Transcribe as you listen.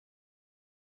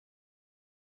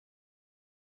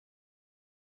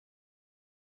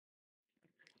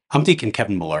I'm Deacon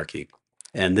Kevin Malarkey,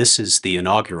 and this is the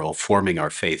inaugural Forming Our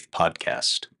Faith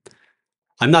podcast.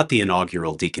 I'm not the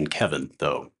inaugural Deacon Kevin,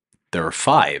 though. There are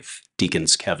 5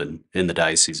 Deacons Kevin in the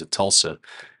Diocese of Tulsa,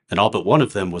 and all but one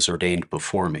of them was ordained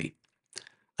before me.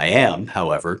 I am,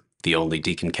 however, the only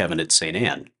Deacon Kevin at St.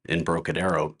 Anne in Broken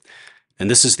Arrow,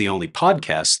 and this is the only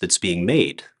podcast that's being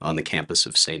made on the campus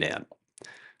of St. Anne.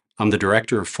 I'm the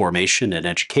Director of Formation and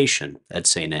Education at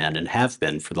St. Anne and have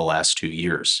been for the last 2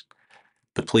 years.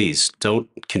 But please don't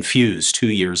confuse 2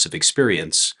 years of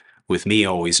experience with me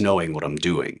always knowing what I'm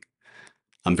doing.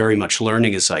 I'm very much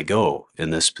learning as I go in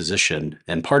this position,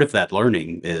 and part of that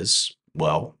learning is,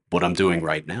 well, what I'm doing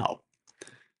right now.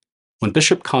 When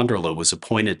Bishop Conderla was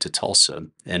appointed to Tulsa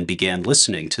and began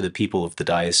listening to the people of the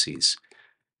diocese,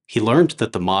 he learned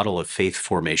that the model of faith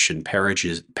formation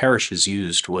parishes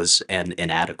used was an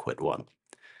inadequate one.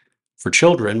 For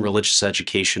children, religious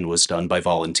education was done by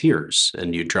volunteers,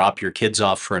 and you'd drop your kids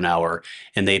off for an hour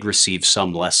and they'd receive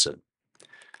some lesson.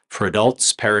 For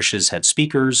adults, parishes had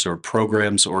speakers or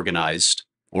programs organized,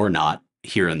 or not,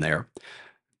 here and there.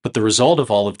 But the result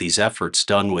of all of these efforts,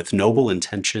 done with noble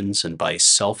intentions and by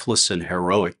selfless and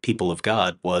heroic people of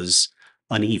God, was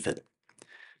uneven.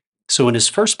 So in his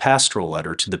first pastoral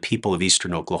letter to the people of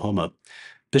eastern Oklahoma,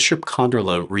 Bishop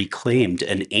Conderla reclaimed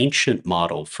an ancient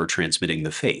model for transmitting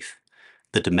the faith: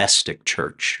 the domestic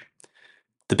church.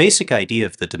 The basic idea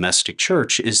of the domestic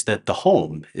church is that the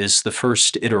home is the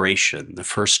first iteration, the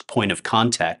first point of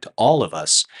contact all of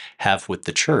us have with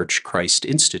the church Christ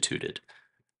instituted.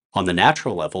 On the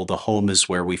natural level, the home is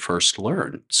where we first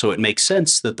learn, so it makes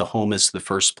sense that the home is the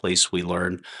first place we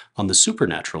learn on the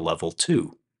supernatural level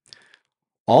too.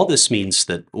 All this means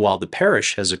that while the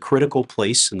parish has a critical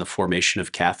place in the formation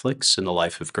of Catholics in the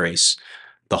life of grace,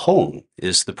 the home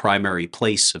is the primary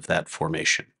place of that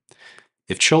formation.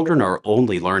 If children are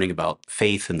only learning about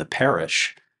faith in the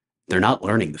parish, they're not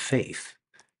learning the faith.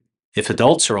 If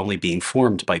adults are only being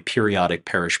formed by periodic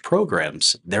parish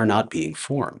programs, they're not being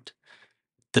formed.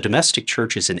 The domestic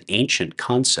church is an ancient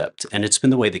concept, and it's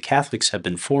been the way the Catholics have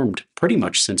been formed pretty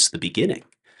much since the beginning.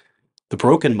 The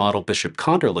broken model Bishop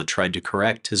Conderla tried to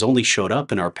correct has only showed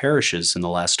up in our parishes in the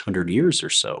last 100 years or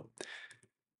so.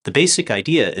 The basic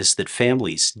idea is that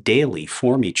families daily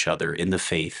form each other in the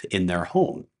faith in their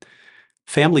home.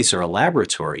 Families are a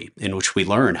laboratory in which we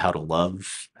learn how to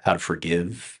love, how to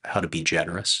forgive, how to be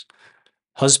generous.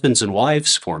 Husbands and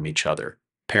wives form each other.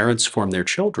 Parents form their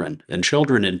children, and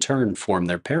children in turn form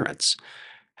their parents.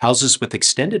 Houses with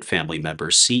extended family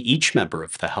members see each member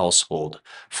of the household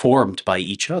formed by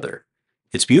each other.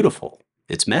 It's beautiful.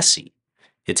 It's messy.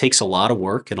 It takes a lot of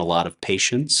work and a lot of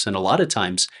patience, and a lot of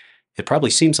times it probably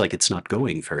seems like it's not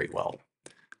going very well.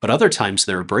 But other times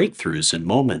there are breakthroughs and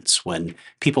moments when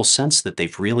people sense that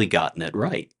they've really gotten it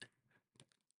right.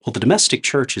 Well, the domestic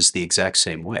church is the exact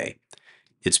same way.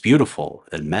 It's beautiful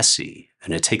and messy,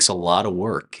 and it takes a lot of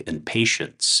work and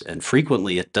patience, and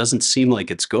frequently it doesn't seem like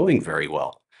it's going very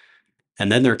well. And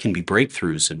then there can be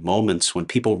breakthroughs and moments when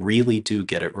people really do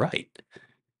get it right.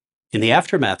 In the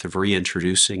aftermath of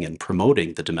reintroducing and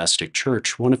promoting the domestic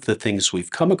church, one of the things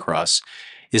we've come across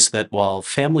is that while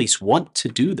families want to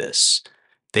do this,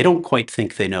 they don't quite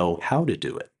think they know how to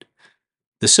do it.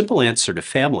 The simple answer to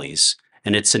families,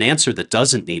 and it's an answer that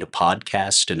doesn't need a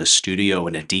podcast and a studio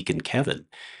and a Deacon Kevin,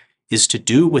 is to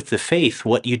do with the faith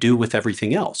what you do with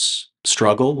everything else: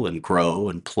 struggle and grow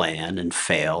and plan and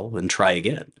fail and try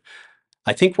again.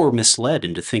 I think we're misled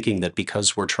into thinking that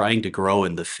because we're trying to grow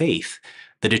in the faith,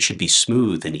 that it should be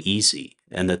smooth and easy,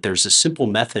 and that there's a simple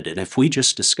method, and if we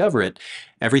just discover it,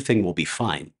 everything will be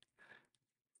fine.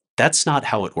 That's not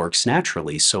how it works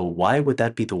naturally, so why would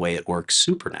that be the way it works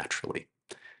supernaturally?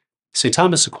 St.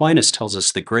 Thomas Aquinas tells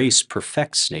us that grace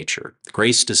perfects nature.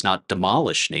 Grace does not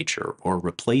demolish nature or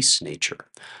replace nature.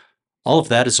 All of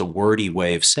that is a wordy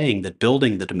way of saying that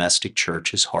building the domestic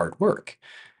church is hard work.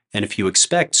 And if you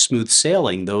expect smooth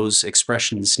sailing, those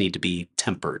expressions need to be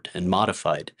tempered and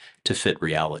modified to fit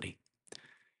reality.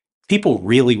 People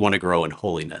really want to grow in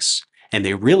holiness, and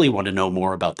they really want to know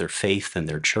more about their faith and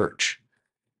their church.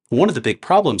 One of the big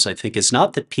problems, I think, is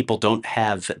not that people don't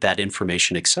have that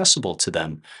information accessible to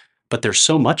them, but there's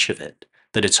so much of it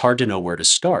that it's hard to know where to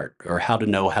start or how to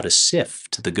know how to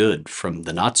sift the good from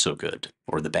the not so good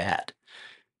or the bad.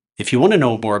 If you want to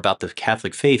know more about the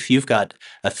Catholic faith, you've got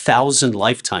 1,000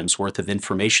 lifetimes worth of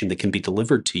information that can be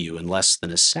delivered to you in less than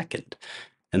a second,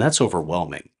 and that's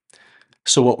overwhelming.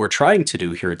 So what we're trying to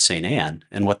do here at St. Anne,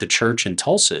 and what the church in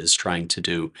Tulsa is trying to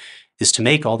do, is to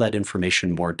make all that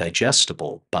information more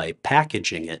digestible by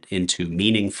packaging it into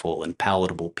meaningful and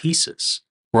palatable pieces.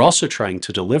 We're also trying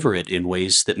to deliver it in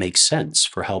ways that make sense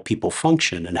for how people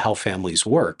function and how families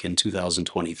work in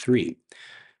 2023.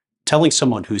 Telling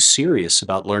someone who's serious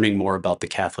about learning more about the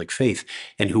Catholic faith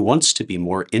and who wants to be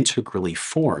more integrally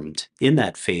formed in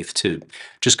that faith to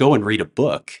just go and read a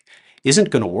book isn't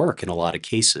going to work in a lot of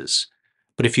cases.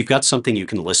 But if you've got something you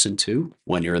can listen to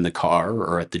when you're in the car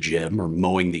or at the gym or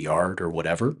mowing the yard or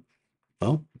whatever,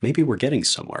 well, maybe we're getting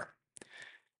somewhere.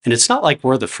 And it's not like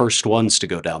we're the first ones to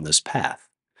go down this path.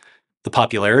 The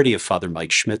popularity of Father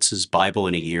Mike Schmitz's Bible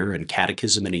in a Year and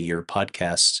Catechism in a Year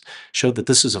podcasts show that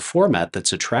this is a format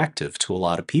that's attractive to a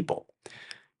lot of people.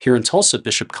 Here in Tulsa,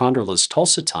 Bishop Conderla's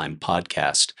Tulsa Time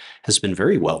podcast has been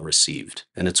very well received,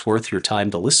 and it's worth your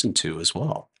time to listen to as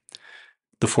well.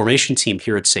 The formation team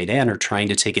here at St. Anne are trying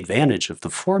to take advantage of the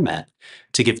format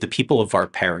to give the people of our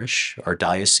parish, our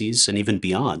diocese, and even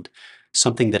beyond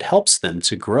something that helps them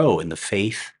to grow in the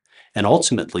faith and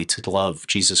ultimately to love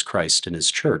Jesus Christ and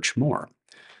his church more.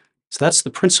 So that's the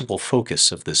principal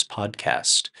focus of this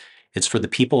podcast. It's for the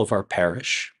people of our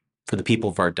parish, for the people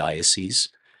of our diocese,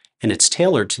 and it's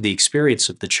tailored to the experience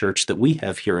of the church that we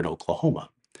have here in Oklahoma.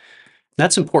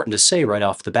 That's important to say right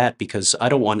off the bat because I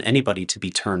don't want anybody to be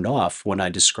turned off when I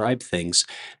describe things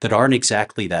that aren't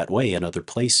exactly that way in other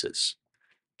places.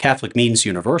 Catholic means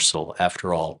universal,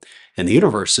 after all, and the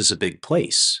universe is a big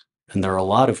place, and there are a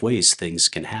lot of ways things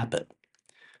can happen.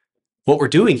 What we're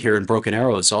doing here in Broken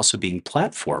Arrow is also being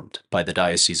platformed by the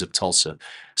Diocese of Tulsa,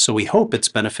 so we hope it's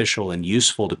beneficial and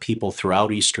useful to people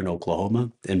throughout eastern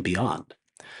Oklahoma and beyond.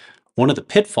 One of the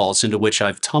pitfalls into which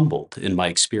I've tumbled in my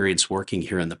experience working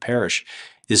here in the parish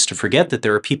is to forget that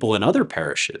there are people in other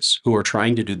parishes who are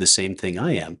trying to do the same thing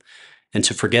I am, and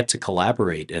to forget to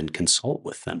collaborate and consult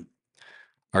with them.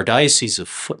 Our diocese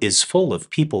is full of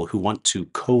people who want to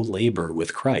co-labor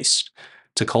with Christ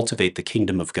to cultivate the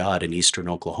kingdom of God in eastern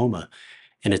Oklahoma,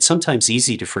 and it's sometimes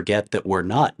easy to forget that we're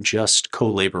not just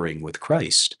co-laboring with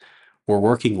Christ, we're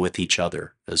working with each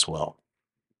other as well.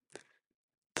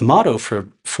 The motto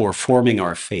for forming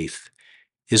our faith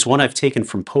is one I've taken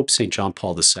from Pope St. John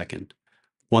Paul II,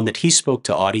 one that he spoke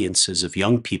to audiences of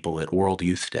young people at World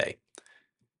Youth Day.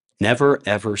 Never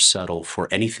ever settle for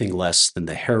anything less than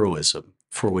the heroism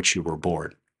for which you were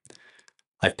born.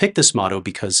 I've picked this motto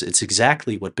because it's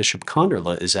exactly what Bishop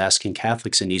Conderla is asking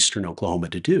Catholics in eastern Oklahoma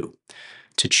to do,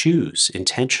 to choose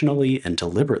intentionally and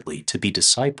deliberately to be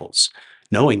disciples,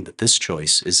 knowing that this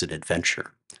choice is an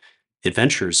adventure.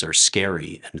 Adventures are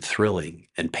scary and thrilling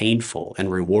and painful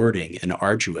and rewarding and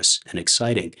arduous and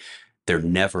exciting. They're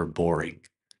never boring.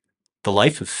 The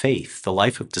life of faith, the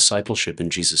life of discipleship in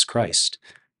Jesus Christ,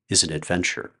 is an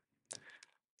adventure.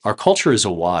 Our culture is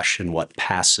awash in what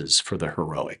passes for the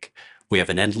heroic. We have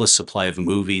an endless supply of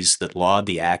movies that laud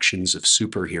the actions of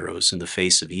superheroes in the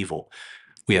face of evil.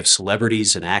 We have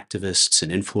celebrities and activists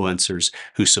and influencers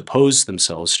who suppose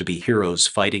themselves to be heroes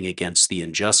fighting against the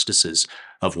injustices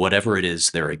of whatever it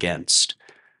is they're against.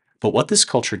 But what this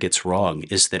culture gets wrong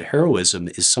is that heroism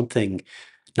is something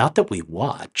not that we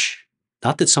watch,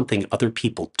 not that something other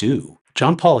people do.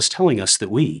 John Paul is telling us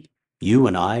that we, you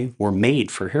and I, were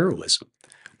made for heroism.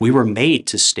 We were made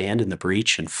to stand in the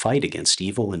breach and fight against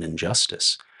evil and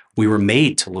injustice. We were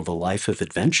made to live a life of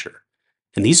adventure.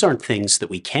 And these aren't things that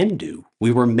we can do.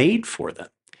 We were made for them.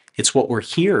 It's what we're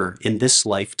here in this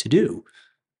life to do.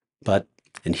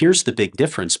 And here's the big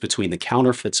difference between the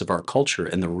counterfeits of our culture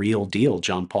and the real deal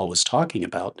John Paul was talking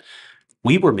about.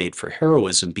 We were made for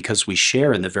heroism because we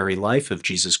share in the very life of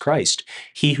Jesus Christ,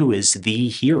 he who is the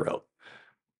hero.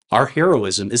 Our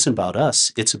heroism isn't about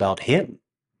us, it's about him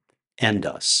and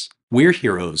us. We're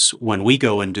heroes when we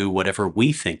go and do whatever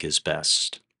we think is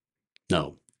best.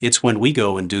 No, it's when we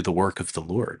go and do the work of the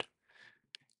Lord.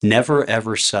 Never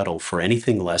ever settle for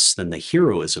anything less than the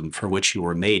heroism for which you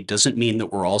were made doesn't mean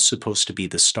that we're all supposed to be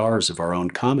the stars of our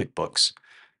own comic books,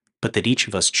 but that each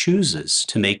of us chooses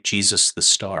to make Jesus the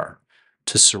star,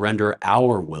 to surrender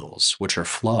our wills, which are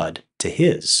flawed, to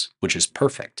his, which is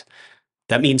perfect.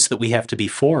 That means that we have to be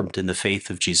formed in the faith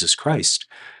of Jesus Christ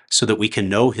so that we can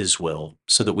know his will,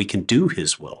 so that we can do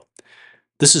his will.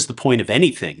 This is the point of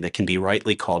anything that can be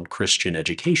rightly called Christian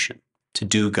education, to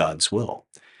do God's will.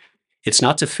 It's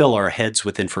not to fill our heads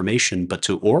with information, but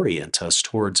to orient us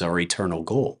towards our eternal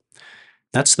goal.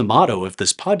 That's the motto of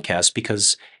this podcast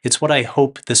because it's what I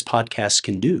hope this podcast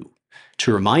can do,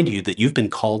 to remind you that you've been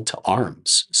called to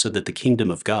arms so that the kingdom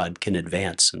of God can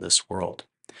advance in this world.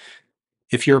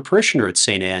 If you're a parishioner at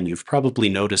St. Anne, you've probably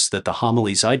noticed that the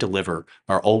homilies I deliver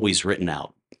are always written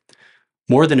out.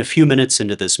 More than a few minutes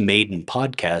into this maiden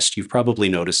podcast, you've probably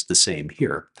noticed the same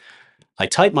here. I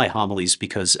type my homilies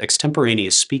because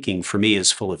extemporaneous speaking for me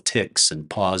is full of ticks and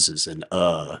pauses and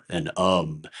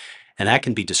that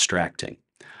can be distracting.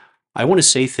 I want to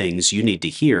say things you need to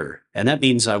hear, and that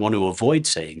means I want to avoid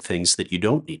saying things that you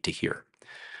don't need to hear.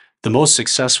 The most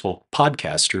successful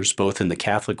podcasters, both in the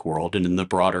Catholic world and in the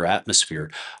broader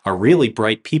atmosphere, are really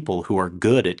bright people who are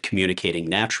good at communicating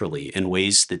naturally in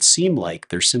ways that seem like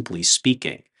they're simply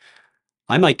speaking.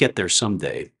 I might get there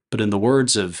someday, but in the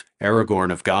words of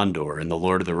Aragorn of Gondor in The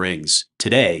Lord of the Rings,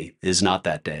 today is not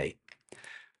that day.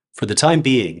 For the time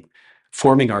being,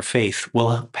 forming our faith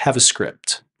will have a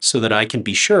script so that I can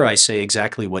be sure I say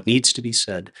exactly what needs to be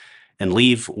said and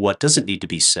leave what doesn't need to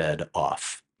be said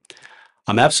off.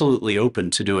 I'm absolutely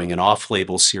open to doing an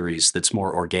off-label series that's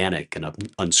more organic and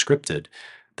unscripted,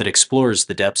 that explores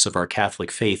the depths of our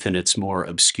Catholic faith in its more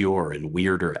obscure and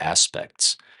weirder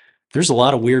aspects. There's a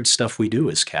lot of weird stuff we do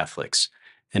as Catholics,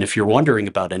 and if you're wondering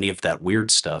about any of that weird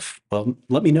stuff, well,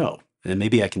 let me know, and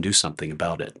maybe I can do something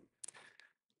about it.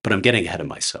 But I'm getting ahead of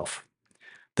myself.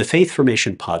 The Faith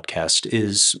Formation podcast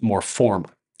is more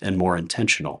formal and more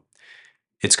intentional.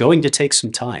 It's going to take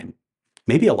some time,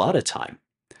 maybe a lot of time,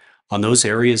 on those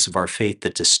areas of our faith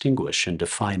that distinguish and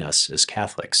define us as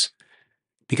Catholics.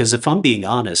 Because if I'm being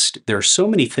honest, there are so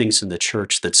many things in the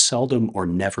church that seldom or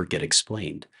never get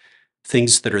explained.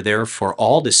 Things that are there for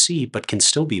all to see but can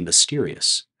still be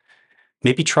mysterious.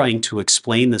 Maybe trying to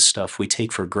explain the stuff we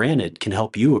take for granted can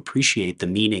help you appreciate the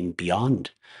meaning beyond.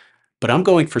 But I'm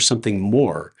going for something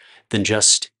more than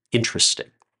just interesting.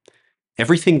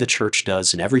 Everything the church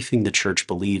does and everything the church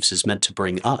believes is meant to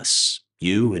bring us,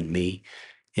 you and me,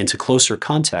 into closer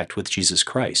contact with Jesus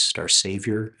Christ, our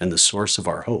Savior and the source of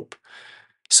our hope.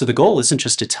 So the goal isn't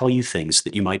just to tell you things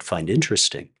that you might find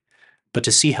interesting, but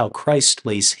to see how Christ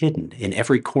lays hidden in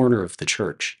every corner of the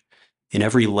church, in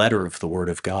every letter of the Word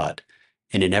of God,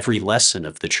 and in every lesson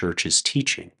of the church's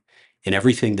teaching, in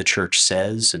everything the church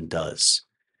says and does.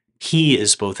 He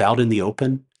is both out in the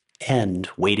open and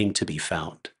waiting to be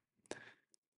found.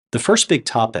 The first big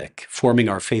topic forming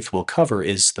our faith will cover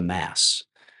is the Mass.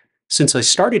 Since I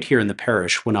started here in the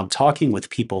parish, when I'm talking with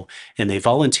people and they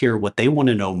volunteer what they want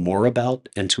to know more about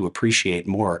and to appreciate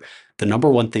more, the number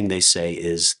one thing they say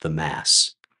is the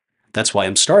Mass. That's why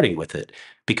I'm starting with it,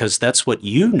 because that's what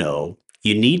you know,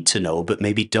 you need to know, but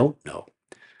maybe don't know.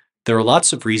 There are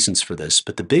lots of reasons for this,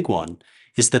 but the big one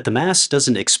is that the Mass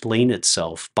doesn't explain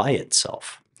itself by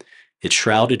itself. It's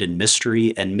shrouded in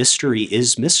mystery, and mystery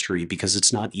is mystery because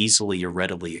it's not easily or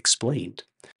readily explained.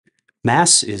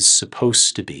 Mass is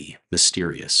supposed to be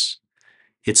mysterious.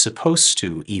 It's supposed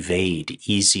to evade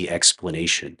easy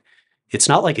explanation. It's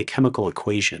not like a chemical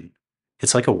equation.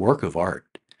 It's like a work of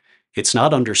art. It's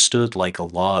not understood like a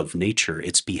law of nature.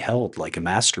 It's beheld like a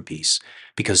masterpiece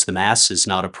because the Mass is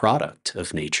not a product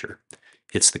of nature.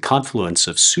 It's the confluence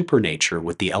of supernature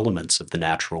with the elements of the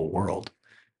natural world.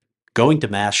 Going to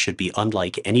Mass should be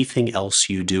unlike anything else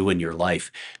you do in your life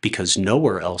because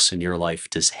nowhere else in your life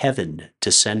does heaven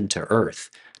descend to earth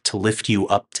to lift you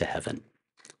up to heaven.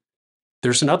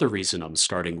 There's another reason I'm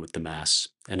starting with the Mass,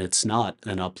 and it's not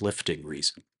an uplifting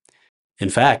reason. In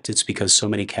fact, it's because so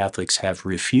many Catholics have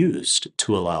refused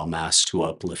to allow Mass to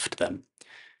uplift them.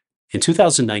 In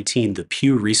 2019, the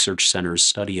Pew Research Center's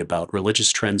study about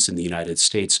religious trends in the United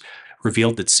States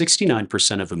revealed that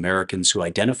 69% of Americans who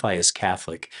identify as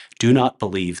Catholic do not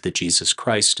believe that Jesus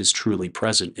Christ is truly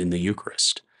present in the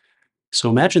Eucharist.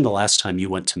 So imagine the last time you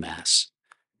went to Mass.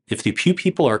 If the Pew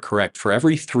people are correct, for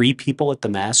every 3 people at the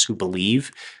Mass who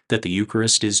believe that the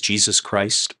Eucharist is Jesus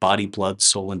Christ, body, blood,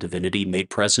 soul, and divinity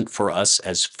made present for us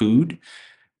as food,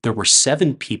 there were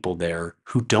 7 people there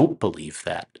who don't believe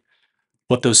that.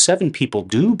 What those 7 people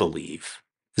do believe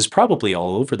is probably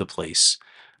all over the place,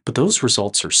 but those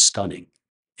results are stunning.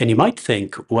 And you might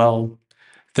think, well,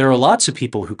 there are lots of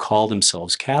people who call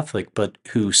themselves Catholic, but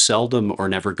who seldom or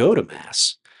never go to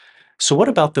Mass. So what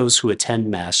about those who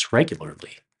attend Mass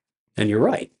regularly? And you're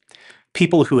right.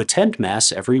 People who attend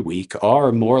Mass every week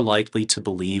are more likely to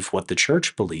believe what the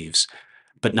Church believes,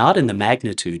 but not in the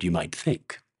magnitude you might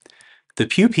think. The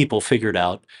Pew people figured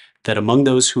out that among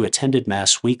those who attended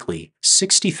Mass weekly,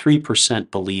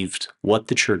 63% believed what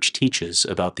the Church teaches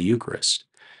about the Eucharist.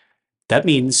 That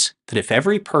means that if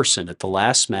every person at the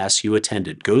last Mass you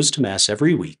attended goes to Mass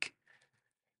every week,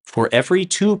 for every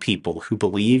 2 people who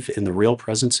believe in the real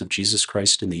presence of Jesus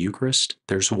Christ in the Eucharist,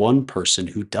 there's 1 person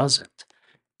who doesn't.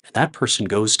 And that person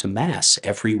goes to Mass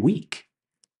every week.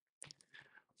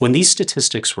 When these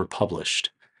statistics were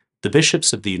published, the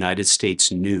bishops of the United States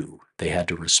knew they had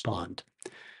to respond.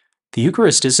 The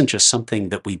Eucharist isn't just something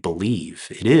that we believe.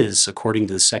 It is, according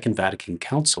to the Second Vatican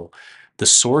Council, the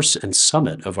source and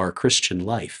summit of our Christian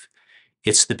life.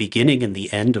 It's the beginning and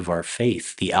the end of our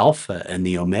faith, the Alpha and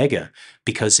the Omega,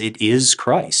 because it is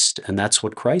Christ, and that's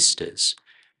what Christ is.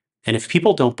 And if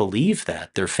people don't believe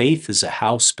that, their faith is a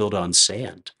house built on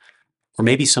sand, or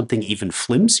maybe something even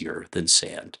flimsier than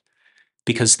sand.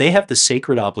 Because they have the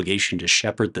sacred obligation to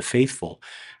shepherd the faithful,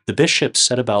 the bishops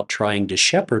set about trying to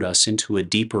shepherd us into a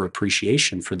deeper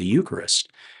appreciation for the Eucharist.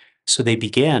 So they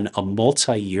began a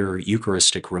multi-year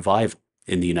Eucharistic revival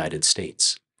in the United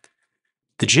States.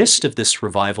 The gist of this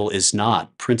revival is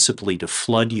not principally to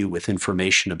flood you with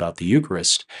information about the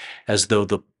Eucharist, as though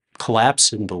the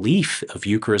collapse in belief of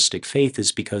Eucharistic faith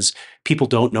is because people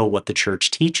don't know what the Church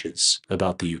teaches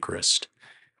about the Eucharist.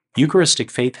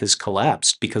 Eucharistic faith has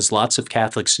collapsed because lots of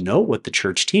Catholics know what the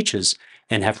Church teaches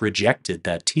and have rejected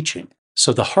that teaching.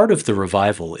 So the heart of the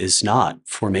revival is not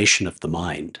formation of the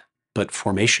mind, but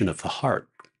formation of the heart.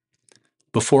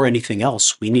 Before anything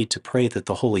else, we need to pray that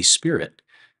the Holy Spirit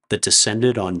that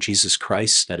descended on Jesus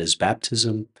Christ at his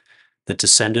baptism, that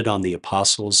descended on the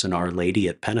apostles and Our Lady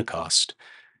at Pentecost,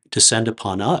 descend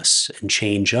upon us and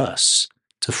change us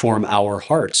to form our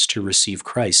hearts to receive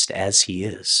Christ as he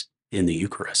is in the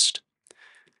Eucharist.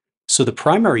 So the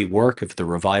primary work of the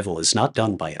revival is not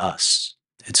done by us.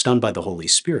 It's done by the Holy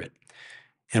Spirit.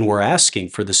 And we're asking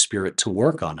for the Spirit to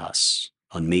work on us,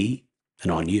 on me,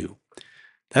 and on you.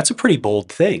 That's a pretty bold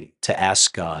thing to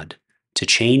ask God to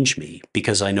change me,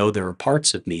 because I know there are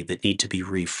parts of me that need to be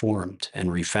reformed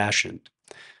and refashioned.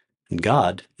 And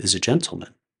God is a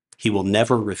gentleman. He will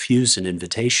never refuse an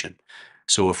invitation.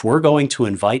 So if we're going to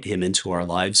invite him into our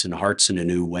lives and hearts in a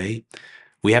new way,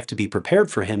 we have to be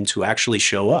prepared for him to actually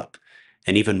show up,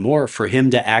 and even more for him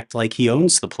to act like he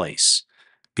owns the place,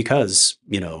 because,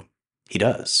 he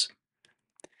does.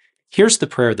 Here's the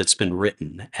prayer that's been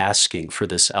written asking for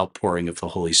this outpouring of the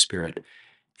Holy Spirit.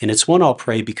 And it's one I'll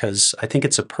pray because I think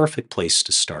it's a perfect place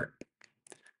to start.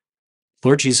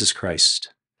 Lord Jesus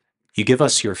Christ, you give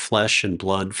us your flesh and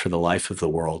blood for the life of the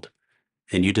world,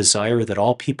 and you desire that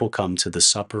all people come to the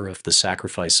supper of the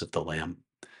sacrifice of the Lamb.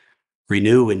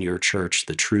 Renew in your church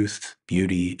the truth,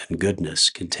 beauty, and goodness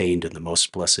contained in the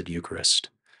most blessed Eucharist.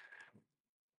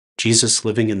 Jesus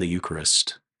living in the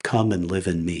Eucharist, come and live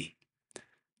in me.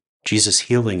 Jesus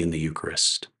healing in the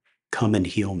Eucharist, come and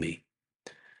heal me.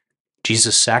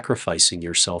 Jesus sacrificing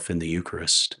yourself in the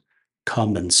Eucharist,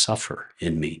 come and suffer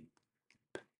in me.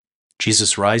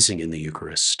 Jesus rising in the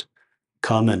Eucharist,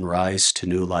 come and rise to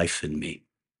new life in me.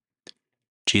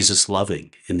 Jesus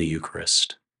loving in the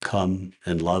Eucharist, come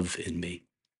and love in me.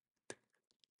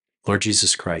 Lord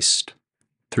Jesus Christ,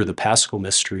 through the paschal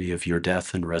mystery of your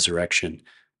death and resurrection,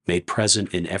 made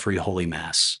present in every Holy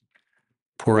Mass,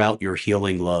 pour out your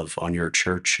healing love on your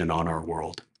church and on our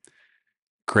world.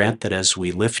 Grant that as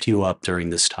we lift you up during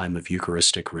this time of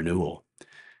Eucharistic renewal,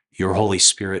 your Holy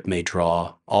Spirit may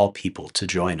draw all people to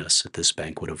join us at this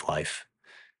banquet of life.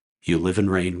 You live and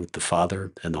reign with the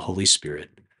Father and the Holy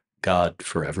Spirit, God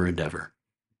forever and ever.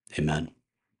 Amen.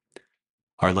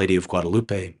 Our Lady of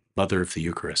Guadalupe, Mother of the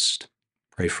Eucharist,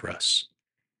 pray for us.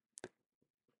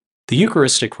 The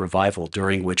Eucharistic revival,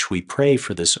 during which we pray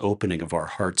for this opening of our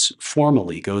hearts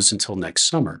formally, goes until next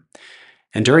summer.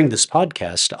 And during this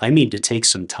podcast, I mean to take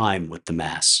some time with the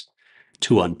Mass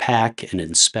to unpack and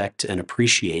inspect and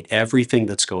appreciate everything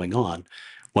that's going on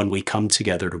when we come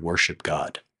together to worship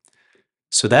God.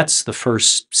 So that's the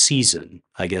first season,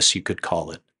 I guess you could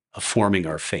call it, of forming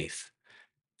our faith.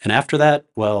 And after that,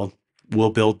 well, we'll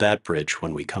build that bridge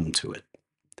when we come to it.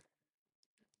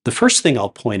 The first thing I'll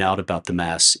point out about the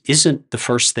Mass isn't the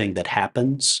first thing that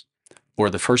happens or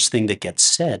the first thing that gets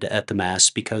said at the Mass,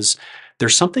 because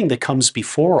there's something that comes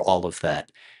before all of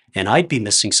that, and I'd be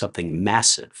missing something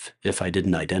massive if I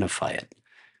didn't identify it.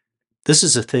 This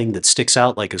is a thing that sticks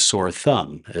out like a sore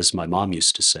thumb, as my mom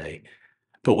used to say,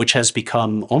 but which has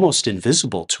become almost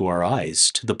invisible to our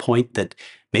eyes, to the point that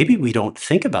maybe we don't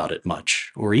think about it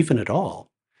much or even at all.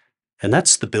 And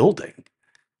that's the building.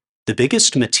 The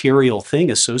biggest material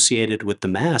thing associated with the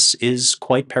Mass is,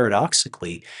 quite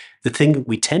paradoxically, the thing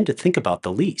we tend to think about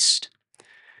the least.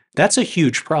 That's a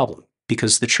huge problem,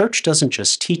 because the Church doesn't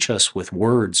just teach us with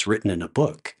words written in a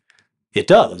book. It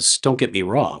does, don't get me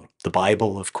wrong. The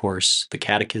Bible, of course, the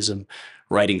Catechism,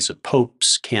 writings of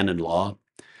popes, canon law.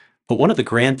 But one of the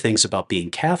grand things about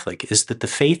being Catholic is that the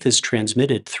faith is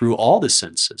transmitted through all the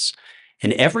senses,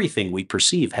 and everything we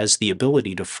perceive has the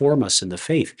ability to form us in the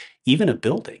faith, even a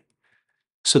building.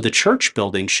 So the church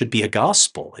building should be a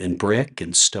gospel in brick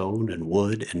and stone and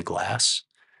wood and glass.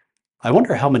 I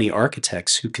wonder how many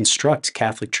architects who construct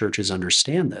Catholic churches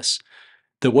understand this,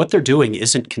 that what they're doing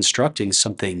isn't constructing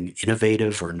something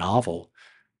innovative or novel,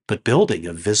 but building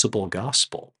a visible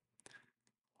gospel.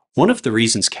 One of the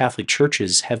reasons Catholic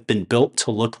churches have been built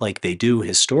to look like they do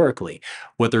historically,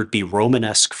 whether it be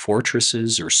Romanesque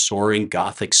fortresses or soaring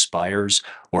Gothic spires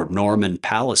or Norman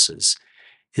palaces,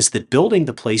 is that building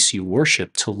the place you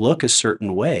worship to look a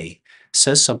certain way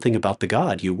says something about the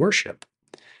God you worship.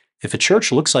 If a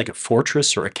church looks like a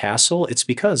fortress or a castle, it's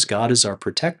because God is our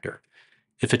protector.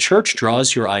 If a church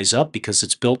draws your eyes up because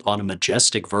it's built on a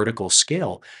majestic vertical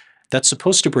scale, that's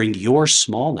supposed to bring your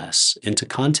smallness into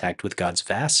contact with God's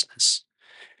vastness.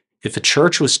 If a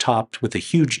church was topped with a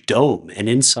huge dome, and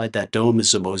inside that dome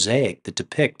is a mosaic that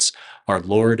depicts our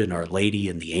Lord and our Lady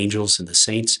and the angels and the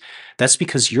saints, that's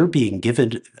because you're being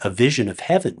given a vision of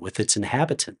heaven with its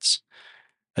inhabitants.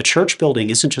 A church building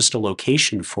isn't just a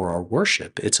location for our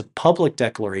worship, it's a public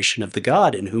declaration of the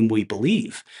God in whom we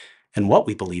believe and what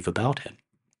we believe about him.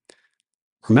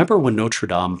 Remember when Notre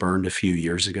Dame burned a few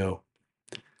years ago?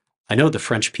 I know the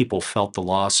French people felt the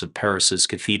loss of Paris's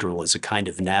cathedral as a kind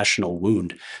of national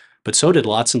wound, but so did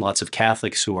lots and lots of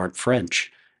Catholics who aren't French,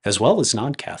 as well as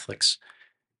non-Catholics.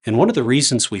 And one of the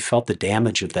reasons we felt the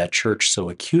damage of that church so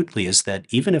acutely is that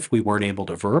even if we weren't able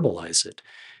to verbalize it,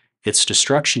 its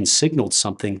destruction signaled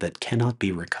something that cannot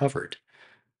be recovered.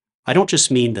 I don't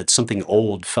just mean that something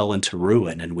old fell into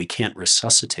ruin and we can't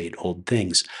resuscitate old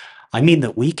things. I mean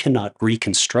that we cannot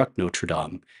reconstruct Notre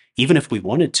Dame, even if we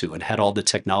wanted to and had all the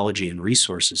technology and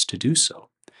resources to do so.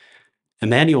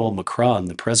 Emmanuel Macron,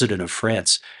 the president of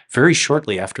France, very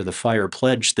shortly after the fire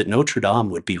pledged that Notre Dame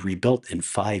would be rebuilt in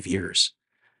 5 years.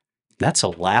 That's a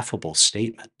laughable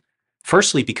statement.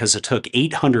 Firstly, because it took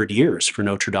 800 years for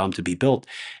Notre Dame to be built,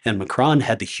 and Macron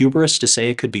had the hubris to say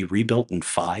it could be rebuilt in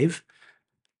 5,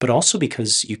 but also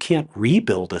because you can't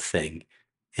rebuild a thing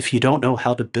if you don't know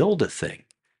how to build a thing.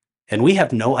 And we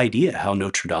have no idea how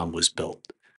Notre Dame was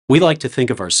built. We like to think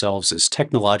of ourselves as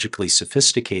technologically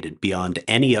sophisticated beyond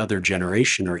any other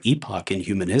generation or epoch in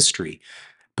human history,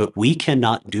 but we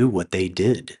cannot do what they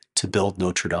did to build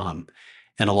Notre Dame.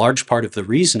 And a large part of the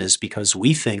reason is because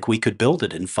we think we could build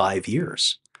it in 5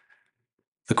 years.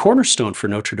 The cornerstone for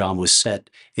Notre Dame was set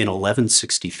in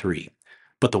 1163,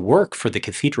 but the work for the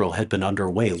cathedral had been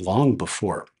underway long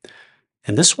before.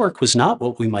 And this work was not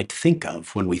what we might think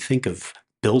of when we think of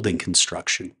building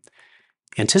construction.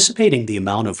 Anticipating the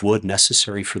amount of wood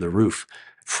necessary for the roof,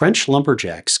 French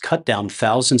lumberjacks cut down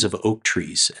thousands of oak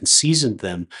trees and seasoned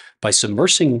them by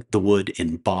submersing the wood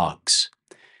in bogs.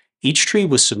 Each tree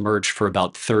was submerged for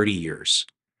about 30 years.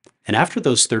 And after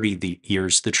those 30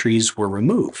 years, the trees were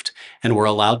removed and were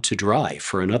allowed to dry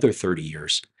for another 30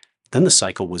 years. Then the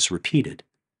cycle was repeated.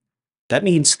 That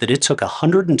means that it took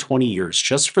 120 years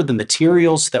just for the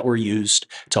materials that were used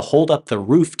to hold up the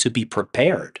roof to be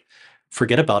prepared.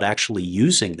 Forget about actually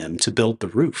using them to build the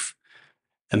roof.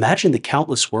 Imagine the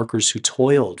countless workers who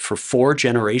toiled for 4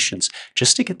 generations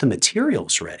just to get the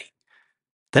materials ready.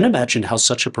 Then imagine how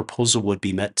such a proposal would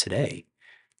be met today.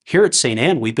 Here at St.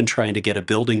 Anne, we've been trying to get a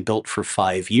building built for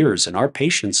 5 years, and our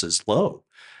patience is low.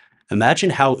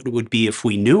 Imagine how it would be if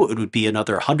we knew it would be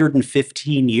another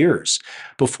 115 years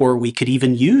before we could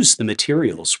even use the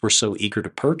materials we're so eager to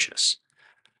purchase.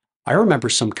 I remember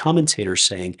some commentators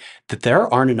saying that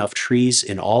there aren't enough trees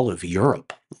in all of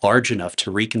Europe large enough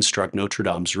to reconstruct Notre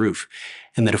Dame's roof,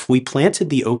 and that if we planted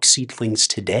the oak seedlings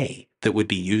today that would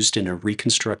be used in a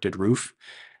reconstructed roof,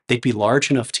 they'd be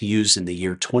large enough to use in the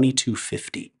year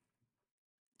 2250.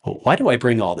 Well, why do I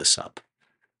bring all this up?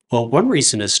 Well, one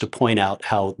reason is to point out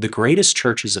how the greatest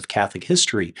churches of Catholic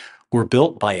history were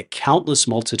built by a countless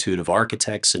multitude of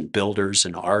architects and builders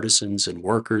and artisans and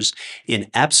workers in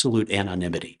absolute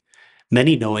anonymity,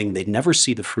 many knowing they'd never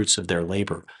see the fruits of their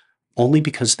labor, only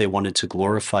because they wanted to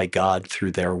glorify God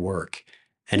through their work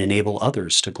and enable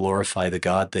others to glorify the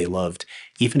God they loved,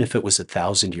 even if it was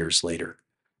 1,000 years later.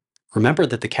 Remember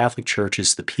that the Catholic Church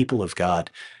is the people of God,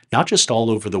 not just all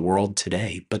over the world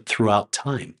today, but throughout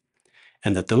time,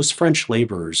 and that those French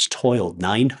laborers toiled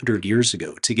 900 years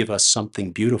ago to give us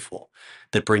something beautiful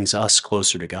that brings us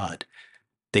closer to God.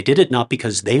 They did it not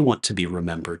because they want to be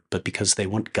remembered, but because they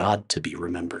want God to be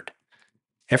remembered.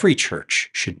 Every church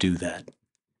should do that.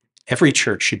 Every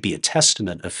church should be a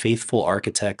testament of faithful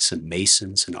architects and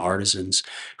masons and artisans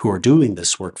who are doing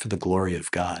this work for the glory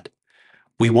of God.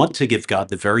 We want to give God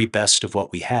the very best of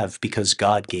what we have because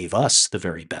God gave us the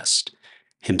very best,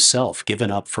 himself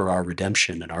given up for our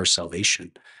redemption and our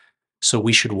salvation. So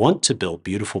we should want to build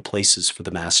beautiful places for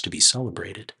the Mass to be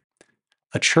celebrated.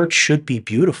 A church should be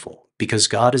beautiful because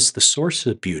God is the source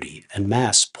of beauty and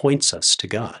Mass points us to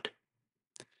God.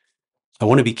 I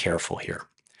want to be careful here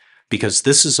because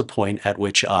this is a point at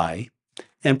which I,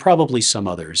 and probably some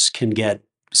others, can get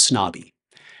snobby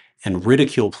and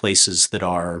ridicule places that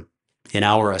are in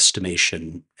our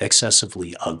estimation,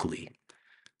 excessively ugly.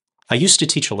 I used to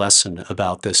teach a lesson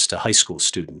about this to high school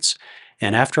students,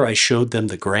 and after I showed them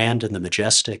the grand and the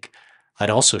majestic, I'd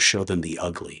also show them the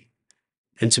ugly.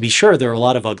 And to be sure, there are a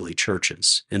lot of ugly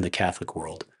churches in the Catholic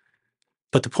world.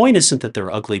 But the point isn't that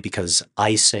they're ugly because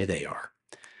I say they are.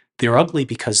 They're ugly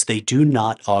because they do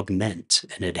not augment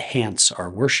and enhance our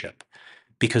worship,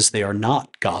 because they are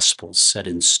not gospels set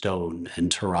in stone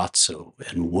and terrazzo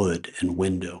and wood and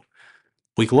window.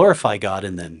 We glorify God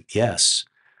in them, yes,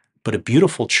 but a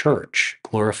beautiful church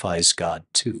glorifies God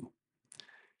too.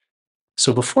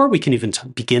 So before we can even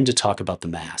begin to talk about the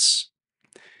Mass,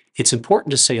 it's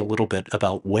important to say a little bit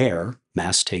about where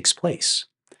Mass takes place.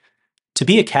 To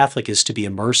be a Catholic is to be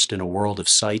immersed in a world of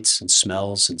sights and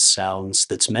smells and sounds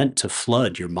that's meant to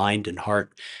flood your mind and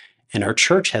heart, and our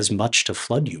church has much to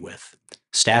flood you with.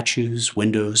 Statues,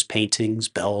 windows, paintings,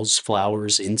 bells,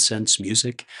 flowers, incense,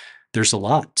 music. There's a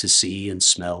lot to see and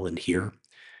smell and hear.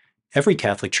 Every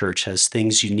Catholic church has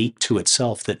things unique to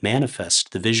itself that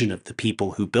manifest the vision of the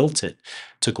people who built it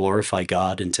to glorify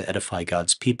God and to edify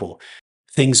God's people.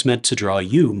 Things meant to draw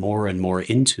you more and more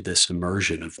into this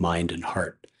immersion of mind and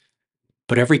heart.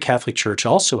 But every Catholic church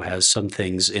also has some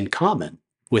things in common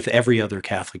with every other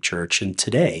Catholic church. And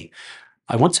today,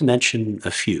 I want to mention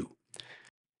a few.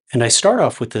 And I start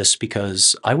off with this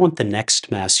because I want the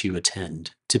next Mass you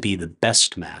attend to be the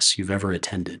best Mass you've ever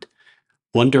attended,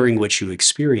 one during which you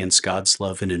experience God's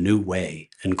love in a new way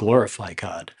and glorify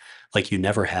God like you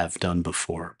never have done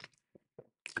before.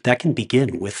 That can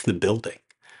begin with the building.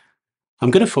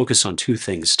 I'm going to focus on two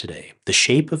things today: the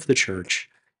shape of the church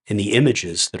and the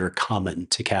images that are common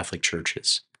to Catholic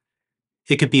churches.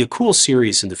 It could be a cool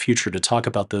series in the future to talk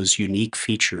about those unique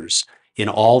features in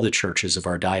all the churches of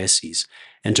our diocese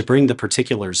and to bring the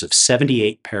particulars of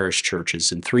 78 parish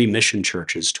churches and 3 mission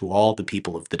churches to all the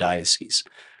people of the diocese.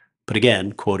 But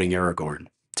again, quoting Aragorn,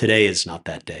 today is not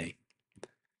that day.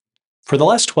 For the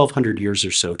last 1,200 years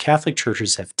or so, Catholic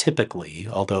churches have typically,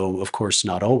 although of course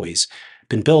not always,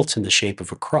 been built in the shape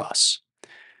of a cross.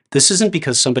 This isn't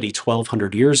because somebody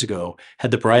 1,200 years ago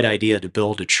had the bright idea to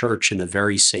build a church in the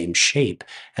very same shape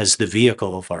as the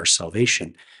vehicle of our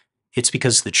salvation. It's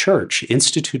because the church,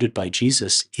 instituted by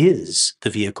Jesus, is the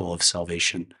vehicle of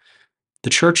salvation. The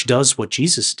church does what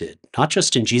Jesus did, not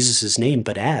just in Jesus' name,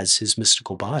 but as his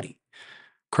mystical body.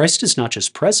 Christ is not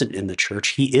just present in the church,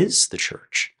 he is the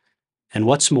church. And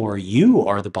what's more, you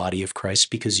are the body of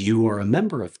Christ because you are a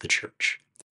member of the church.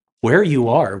 Where you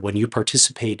are when you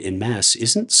participate in Mass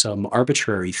isn't some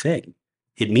arbitrary thing.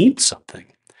 It means something.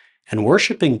 And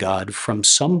worshiping God from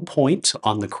some point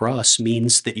on the cross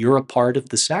means that you're a part of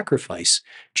the sacrifice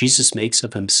Jesus makes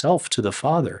of himself to the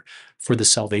Father for the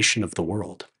salvation of the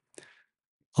world.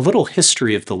 A little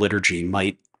history of the liturgy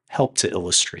might help to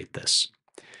illustrate this.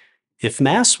 If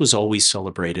Mass was always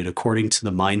celebrated according to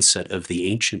the mindset of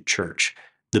the ancient church,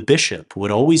 the bishop would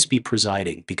always be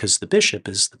presiding because the bishop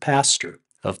is the pastor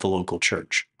of the local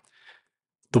church.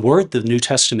 The word the New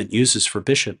Testament uses for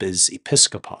bishop is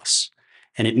episkopos,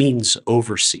 and it means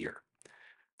overseer.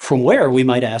 From where, we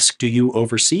might ask, do you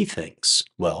oversee things?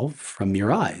 Well, from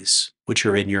your eyes, which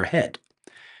are in your head.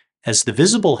 As the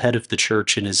visible head of the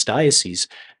church in his diocese,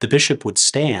 the bishop would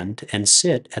stand and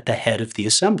sit at the head of the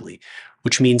assembly,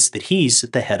 which means that he's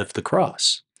at the head of the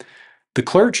cross. The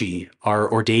clergy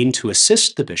are ordained to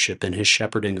assist the bishop in his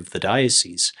shepherding of the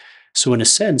diocese. So in a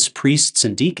sense, priests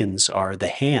and deacons are the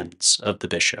hands of the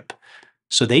bishop.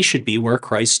 So they should be where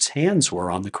Christ's hands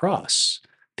were on the cross,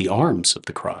 the arms of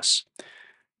the cross.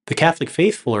 The Catholic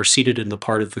faithful are seated in the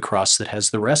part of the cross that has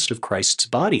the rest of Christ's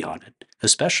body on it,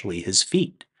 especially his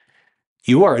feet.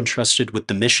 You are entrusted with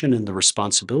the mission and the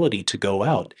responsibility to go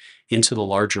out into the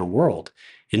larger world,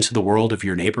 into the world of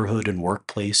your neighborhood and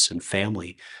workplace and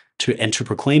family, and to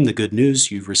proclaim the good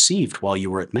news you've received while you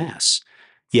were at Mass.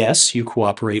 Yes, you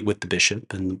cooperate with the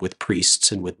bishop and with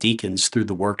priests and with deacons through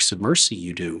the works of mercy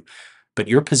you do, but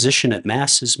your position at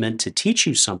Mass is meant to teach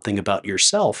you something about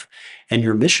yourself and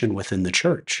your mission within the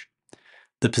church.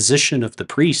 The position of the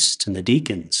priest and the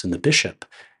deacons and the bishop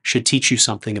should teach you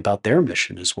something about their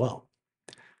mission as well.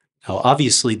 Now,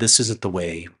 obviously, this isn't the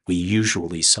way we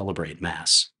usually celebrate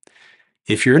Mass.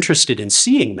 If you're interested in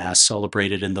seeing Mass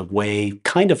celebrated in the way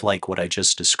kind of like what I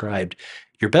just described,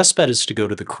 your best bet is to go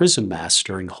to the Chrism Mass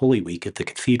during Holy Week at the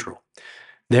cathedral.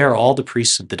 There, all the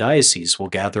priests of the diocese will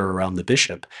gather around the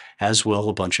bishop, as will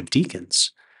a bunch of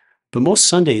deacons. But most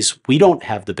Sundays, we don't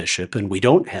have the bishop and we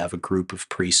don't have a group of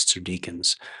priests or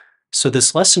deacons. So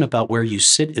this lesson about where you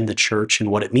sit in the church and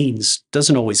what it means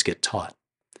doesn't always get taught.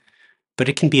 But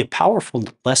it can be a powerful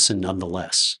lesson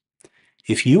nonetheless.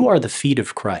 If you are the feet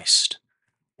of Christ,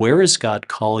 Where is God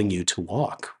calling you to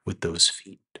walk with those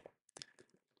feet?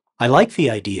 I like the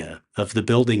idea of the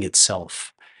building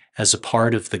itself as a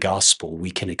part of the gospel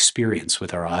we can experience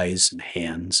with our eyes and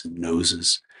hands and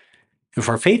noses. If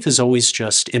our faith is always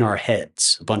just in our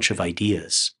heads, a bunch of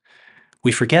ideas,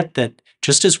 we forget that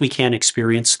just as we can't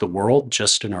experience the world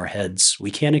just in our heads,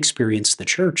 we can't experience the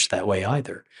church that way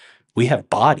either. We have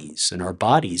bodies, and our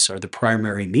bodies are the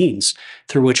primary means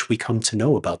through which we come to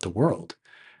know about the world.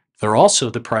 They're also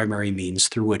the primary means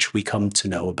through which we come to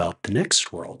know about the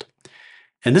next world.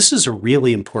 And this is a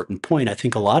really important point I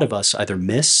think a lot of us either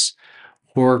miss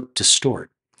or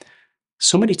distort.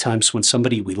 So many times when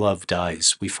somebody we love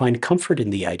dies, we find comfort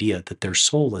in the idea that their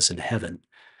soul is in heaven.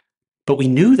 But we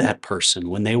knew that person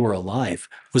when they were alive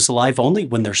was alive only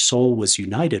when their soul was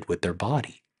united with their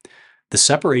body. The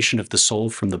separation of the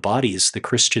soul from the body is the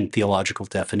Christian theological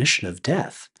definition of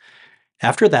death.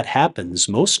 After that happens,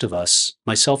 most of us,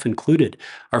 myself included,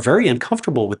 are very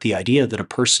uncomfortable with the idea that a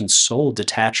person's soul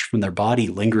detached from their body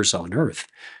lingers on earth.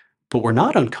 But we're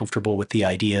not uncomfortable with the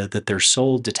idea that their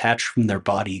soul detached from their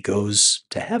body goes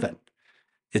to heaven.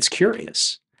 It's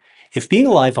curious. If being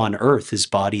alive on earth is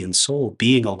body and soul,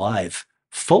 being alive,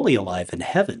 fully alive in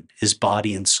heaven, is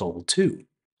body and soul too.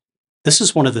 This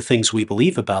is one of the things we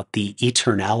believe about the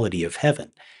eternality of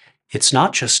heaven. It's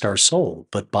not just our soul,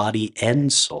 but body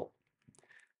and soul.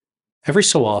 Every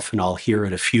so often, I'll hear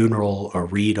at a funeral or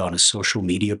read on a social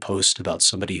media post about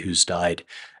somebody who's died,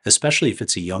 especially if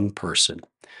it's a young person,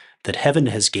 that heaven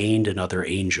has gained another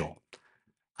angel.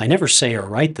 I never say or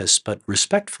write this, but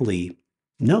respectfully,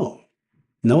 no.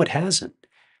 No, it hasn't.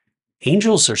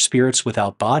 Angels are spirits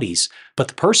without bodies, but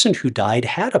the person who died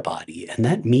had a body, and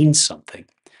that means something.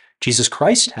 Jesus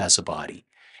Christ has a body,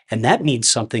 and that means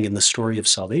something in the story of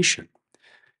salvation.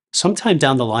 Sometime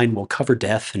down the line, we'll cover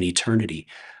death and eternity,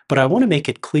 but I want to make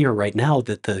it clear right now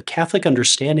that the Catholic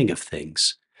understanding of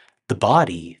things, the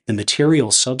body, the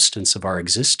material substance of our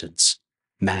existence,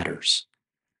 matters.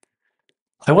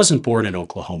 I wasn't born in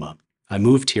Oklahoma. I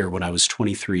moved here when I was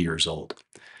 23 years old.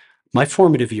 My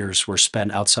formative years were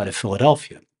spent outside of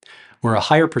Philadelphia, where a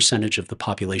higher percentage of the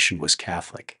population was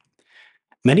Catholic.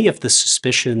 Many of the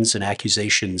suspicions and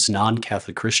accusations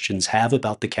non-Catholic Christians have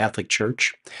about the Catholic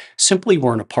Church simply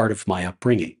weren't a part of my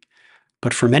upbringing.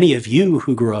 But for many of you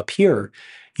who grew up here,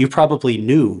 you probably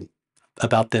knew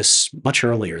about this much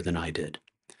earlier than I did.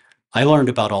 I learned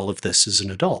about all of this as an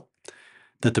adult,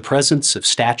 that the presence of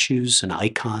statues and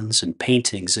icons and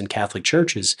paintings in Catholic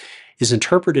churches is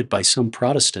interpreted by some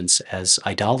Protestants as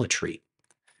idolatry.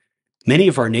 Many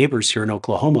of our neighbors here in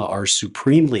Oklahoma are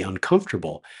supremely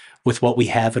uncomfortable with what we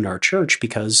have in our church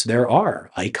because there are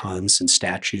icons and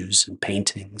statues and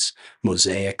paintings,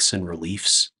 mosaics and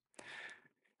reliefs.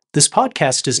 This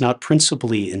podcast is not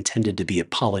principally intended to be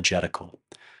apologetical.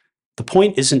 The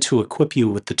point isn't to equip you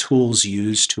with the tools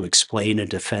used to explain and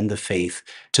defend the faith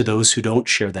to those who don't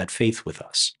share that faith with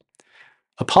us.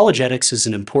 Apologetics is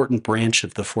an important branch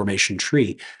of the formation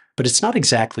tree, but it's not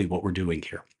exactly what we're doing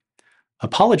here.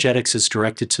 Apologetics is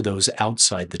directed to those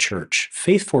outside the church.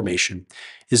 Faith formation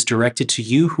is directed to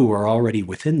you who are already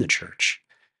within the church.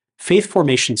 Faith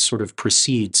formation sort of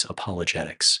precedes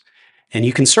apologetics. And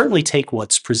you can certainly take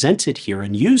what's presented here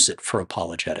and use it for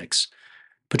apologetics.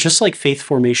 But just like faith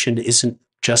formation isn't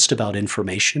just about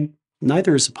information,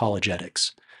 neither is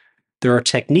apologetics. There are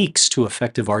techniques to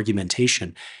effective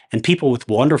argumentation, and people with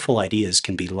wonderful ideas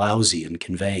can be lousy in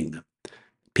conveying them.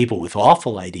 People with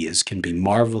awful ideas can be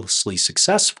marvelously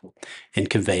successful in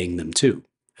conveying them too,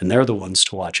 and they're the ones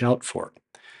to watch out for.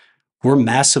 We're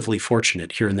massively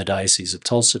fortunate here in the Diocese of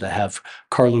Tulsa to have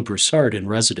Carlo Broussard in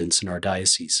residence in our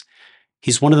diocese.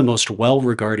 He's one of the most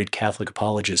well-regarded Catholic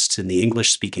apologists in the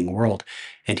English-speaking world,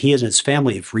 and he and his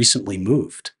family have recently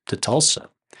moved to Tulsa.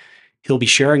 He'll be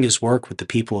sharing his work with the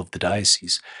people of the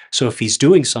diocese, so if he's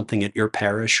doing something at your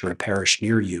parish or a parish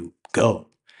near you, go.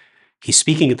 He's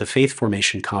speaking at the Faith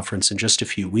Formation Conference in just a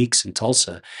few weeks in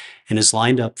Tulsa and is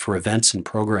lined up for events and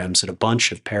programs at a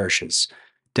bunch of parishes.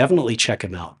 Definitely check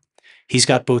him out. He's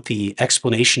got both the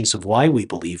explanations of why we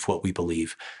believe what we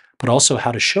believe, but also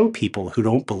how to show people who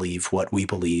don't believe what we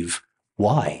believe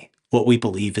why. What we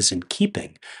believe is in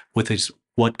keeping with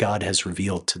what God has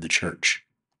revealed to the church.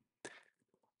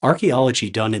 Archaeology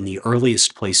done in the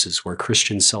earliest places where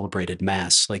Christians celebrated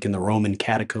Mass, like in the Roman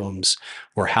catacombs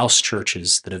or house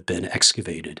churches that have been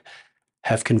excavated,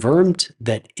 have confirmed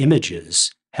that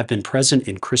images have been present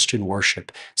in Christian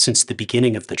worship since the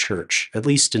beginning of the church, at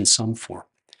least in some form.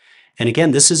 And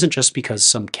again, this isn't just because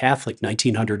some Catholic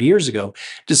 1900 years ago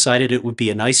decided it would be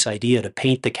a nice idea to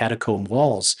paint the catacomb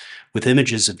walls with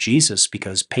images of Jesus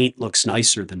because paint looks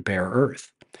nicer than bare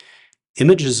earth.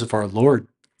 Images of our Lord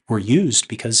were used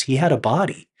because he had a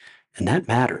body, and that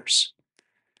matters.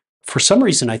 For some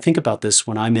reason, I think about this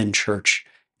when I'm in church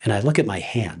and I look at my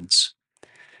hands.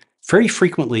 Very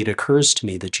frequently, it occurs to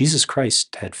me that Jesus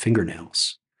Christ had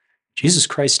fingernails. Jesus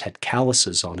Christ had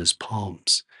calluses on his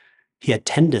palms. He had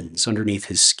tendons underneath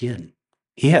his skin.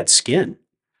 He had skin.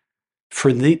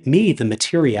 For me, the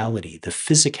materiality, the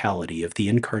physicality of the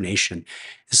incarnation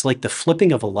is like the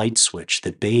flipping of a light switch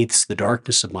that bathes the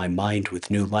darkness of my mind with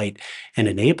new light and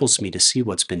enables me to see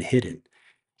what's been hidden.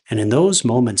 And in those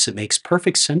moments, it makes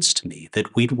perfect sense to me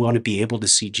that we'd want to be able to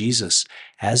see Jesus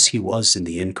as he was in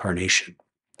the incarnation.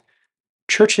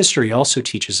 Church history also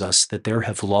teaches us that there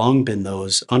have long been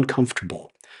those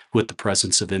uncomfortable with the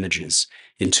presence of images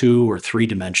in 2 or 3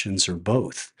 dimensions or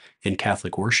both in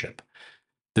Catholic worship.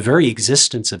 The very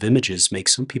existence of images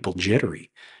makes some people jittery,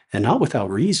 and not without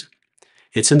reason.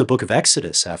 It's in the book of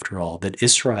Exodus, after all, that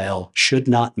Israel should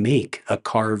not make a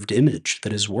carved image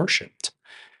that is worshipped.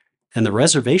 And the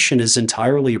reservation is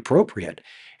entirely appropriate.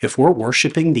 If we're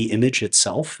worshiping the image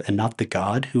itself and not the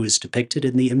God who is depicted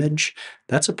in the image,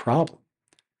 that's a problem.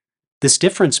 This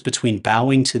difference between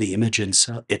bowing to the image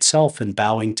itself and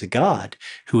bowing to God,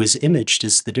 who is imaged,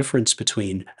 is the difference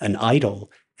between an idol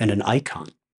and an icon.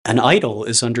 An idol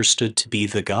is understood to be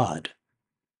the God.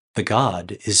 The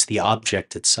God is the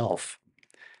object itself.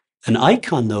 An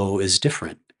icon, though, is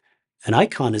different. An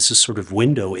icon is a sort of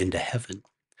window into heaven.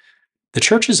 The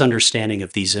church's understanding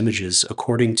of these images,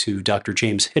 according to Dr.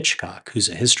 James Hitchcock, who's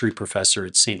a history professor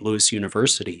at St. Louis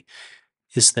University,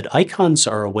 is that icons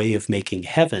are a way of making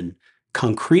heaven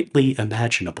concretely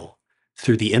imaginable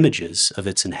through the images of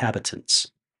its inhabitants.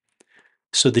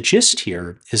 So the gist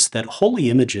here is that holy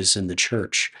images in the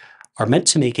church are meant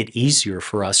to make it easier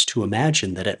for us to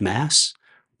imagine that at Mass,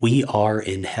 we are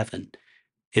in heaven.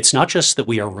 It's not just that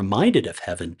we are reminded of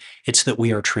heaven, it's that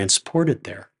we are transported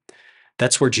there.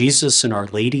 That's where Jesus and Our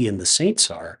Lady and the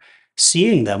saints are.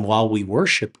 Seeing them while we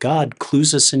worship God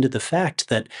clues us into the fact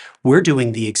that we're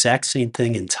doing the exact same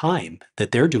thing in time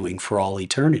that they're doing for all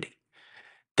eternity.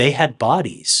 They had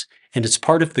bodies, and it's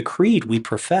part of the creed we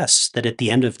profess that at the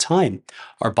end of time,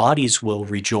 our bodies will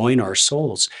rejoin our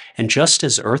souls. And just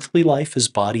as earthly life is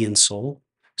body and soul,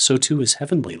 so too is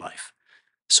heavenly life.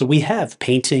 So we have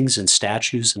paintings and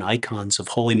statues and icons of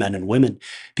holy men and women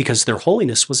because their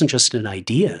holiness wasn't just an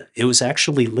idea, it was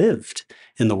actually lived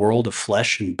in the world of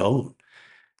flesh and bone.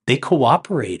 They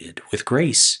cooperated with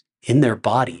grace in their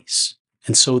bodies,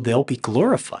 and so they'll be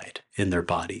glorified in their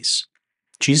bodies.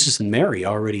 Jesus and Mary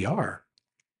already are.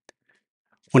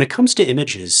 When it comes to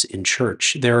images in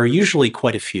church, there are usually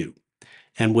quite a few,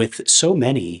 and with so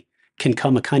many can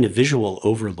come a kind of visual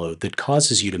overload that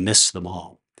causes you to miss them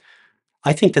all.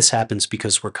 I think this happens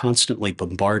because we're constantly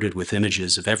bombarded with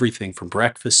images of everything from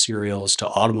breakfast cereals to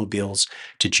automobiles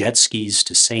to jet skis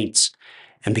to saints.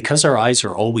 And because our eyes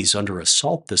are always under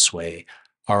assault this way,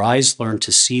 our eyes learn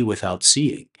to see without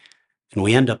seeing, and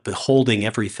we end up beholding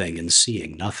everything and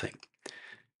seeing nothing.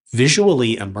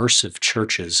 Visually immersive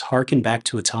churches harken back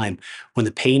to a time when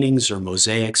the paintings or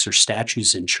mosaics or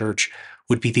statues in church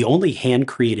would be the only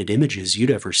hand-created images you'd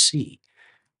ever see,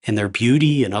 and their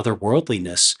beauty and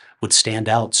otherworldliness would stand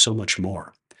out so much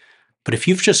more. But if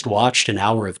you've just watched an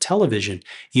hour of television,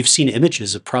 you've seen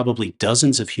images of probably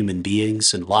dozens of human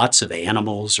beings and lots of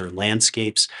animals or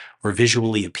landscapes or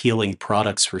visually appealing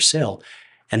products for sale,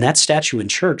 and that statue in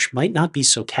church might not be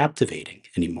so captivating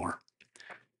anymore.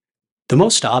 The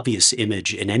most obvious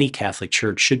image in any Catholic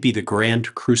church should be the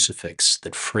grand crucifix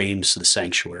that frames the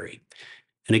sanctuary.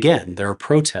 And again, there are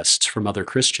protests from other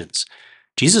Christians.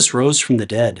 Jesus rose from the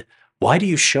dead. Why do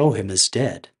you show him as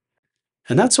dead?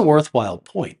 And that's a worthwhile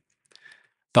point.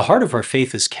 The heart of our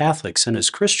faith as Catholics and as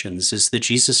Christians is that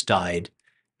Jesus died,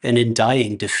 and in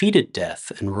dying defeated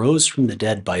death and rose from the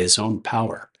dead by his own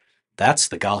power. That's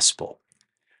the gospel.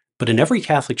 But in every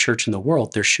Catholic church in the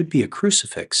world, there should be a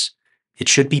crucifix. It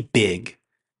should be big,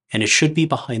 and it should be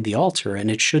behind the altar,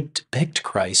 and it should depict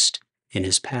Christ in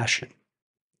his passion.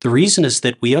 The reason is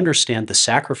that we understand the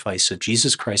sacrifice of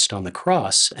Jesus Christ on the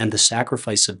cross and the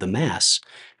sacrifice of the Mass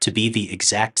to be the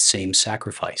exact same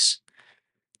sacrifice.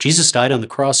 Jesus died on the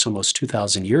cross almost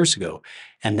 2,000 years ago,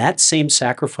 and that same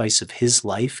sacrifice of his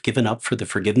life given up for the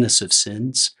forgiveness of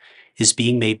sins is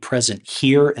being made present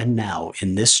here and now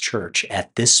in this church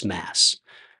at this Mass.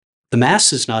 The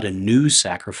Mass is not a new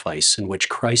sacrifice in which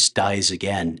Christ dies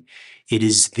again. It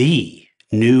is the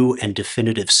new and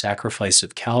definitive sacrifice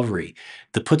of Calvary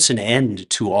that puts an end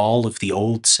to all of the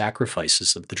old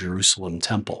sacrifices of the Jerusalem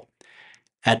temple.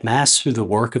 At Mass, through the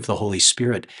work of the Holy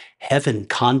Spirit, heaven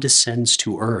condescends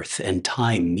to earth and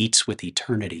time meets with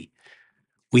eternity.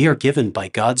 We are given by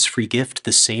God's free gift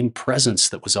the same presence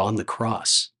that was on the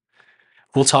cross.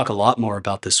 We'll talk a lot more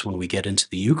about this when we get into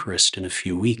the Eucharist in a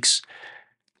few weeks,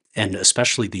 and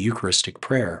especially the Eucharistic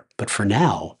prayer. But for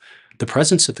now, the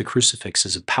presence of the crucifix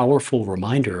is a powerful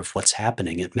reminder of what's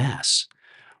happening at Mass.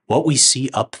 What we see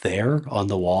up there on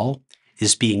the wall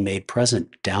is being made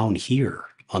present down here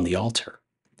on the altar.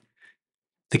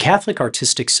 The Catholic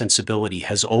artistic sensibility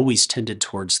has always tended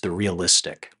towards the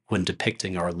realistic when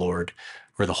depicting our Lord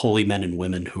or the holy men and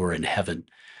women who are in heaven.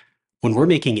 When we're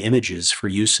making images for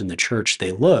use in the church,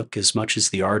 they look, as much as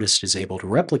the artist is able to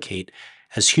replicate,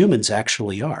 as humans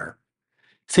actually are.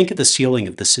 Think of the ceiling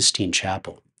of the Sistine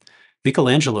Chapel.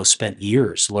 Michelangelo spent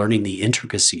years learning the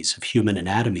intricacies of human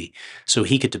anatomy so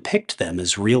he could depict them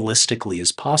as realistically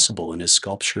as possible in his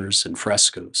sculptures and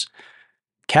frescoes.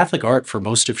 Catholic art for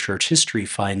most of church history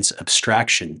finds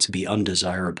abstraction to be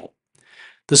undesirable.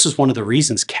 This is one of the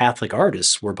reasons Catholic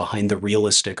artists were behind the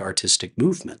realistic artistic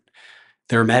movement.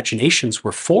 Their imaginations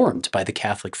were formed by the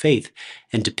Catholic faith,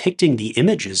 and depicting the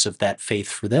images of that faith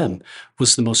for them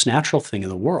was the most natural thing in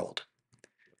the world.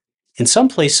 In some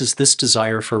places, this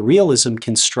desire for realism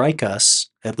can strike us,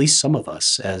 at least some of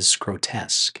us, as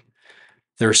grotesque.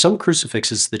 There are some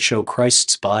crucifixes that show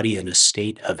Christ's body in a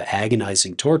state of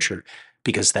agonizing torture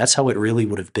because that's how it really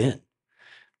would have been.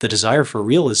 The desire for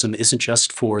realism isn't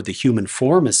just for the human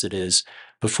form as it is,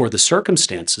 but for the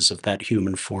circumstances of that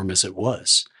human form as it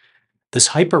was. This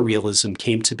hyperrealism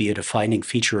came to be a defining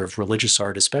feature of religious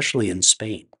art, especially in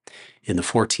Spain, in the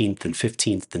 14th and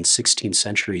 15th and 16th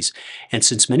centuries. And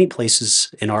since many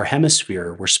places in our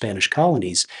hemisphere were Spanish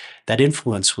colonies, that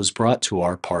influence was brought to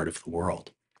our part of the world.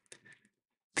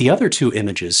 The other two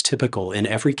images typical in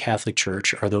every Catholic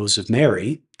church are those of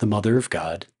Mary, the Mother of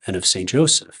God, and of St.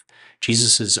 Joseph,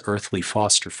 Jesus' earthly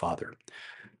foster father.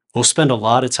 We'll spend a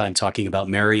lot of time talking about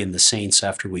Mary and the saints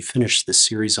after we finish this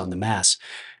series on the Mass,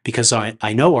 because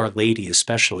I know Our Lady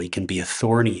especially can be a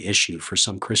thorny issue for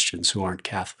some Christians who aren't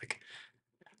Catholic.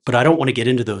 But I don't want to get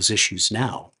into those issues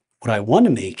now. What I want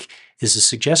to make is a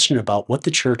suggestion about what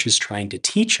the church is trying to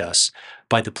teach us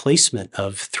by the placement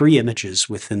of three images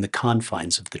within the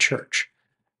confines of the church: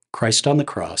 Christ on the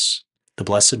cross, the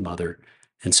Blessed Mother,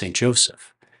 and St.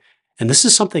 Joseph. And this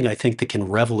is something I think that can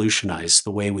revolutionize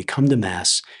the way we come to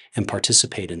Mass and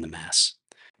participate in the Mass.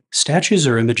 Statues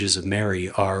or images of Mary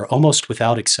are, almost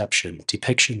without exception,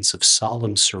 depictions of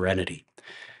solemn serenity.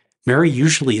 Mary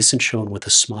usually isn't shown with a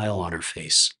smile on her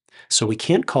face, so we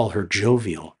can't call her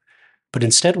jovial, but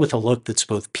instead with a look that's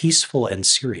both peaceful and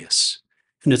serious.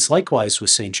 And it's likewise with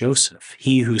St. Joseph.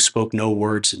 He who spoke no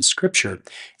words in Scripture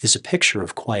is a picture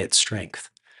of quiet strength.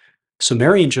 So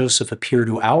Mary and Joseph appear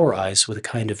to our eyes with a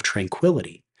kind of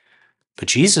tranquility. But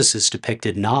Jesus is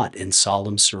depicted not in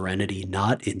solemn serenity,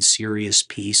 not in serious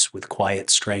peace with quiet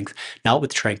strength, not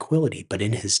with tranquility, but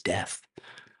in his death.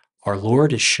 Our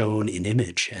Lord is shown in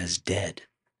image as dead.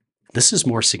 This is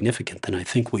more significant than I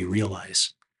think we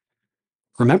realize.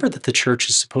 Remember that the church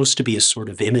is supposed to be a sort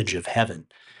of image of heaven,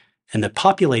 and that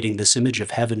populating this image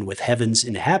of heaven with heaven's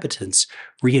inhabitants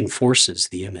reinforces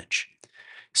the image.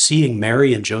 Seeing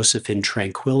Mary and Joseph in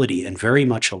tranquility and very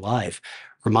much alive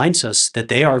reminds us that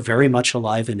they are very much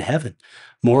alive in heaven,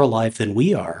 more alive than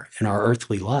we are in our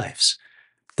earthly lives.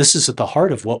 This is at the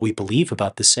heart of what we believe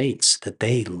about the saints, that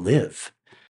they live.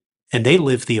 And they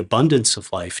live the abundance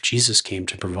of life Jesus came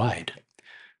to provide.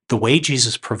 The way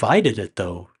Jesus provided it,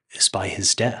 though, is by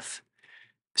his death.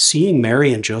 Seeing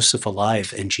Mary and Joseph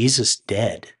alive and Jesus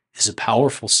dead is a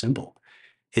powerful symbol.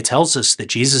 It tells us that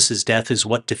Jesus' death is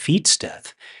what defeats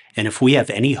death, and if we have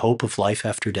any hope of life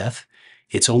after death,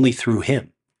 it's only through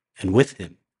him, and with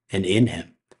him, and in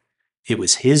him. It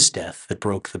was his death that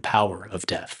broke the power of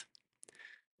death.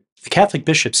 The Catholic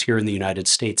bishops here in the United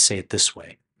States say it this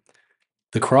way: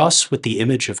 the cross with the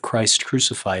image of Christ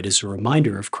crucified is a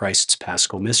reminder of Christ's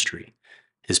paschal mystery,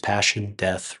 his passion,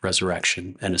 death,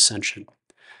 resurrection, and ascension.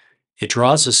 It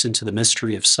draws us into the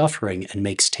mystery of suffering and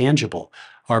makes tangible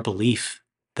our belief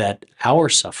that our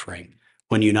suffering,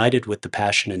 when united with the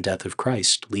passion and death of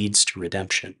Christ, leads to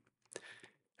redemption.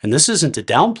 And this isn't to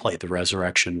downplay the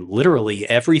resurrection. Literally,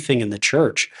 everything in the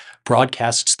church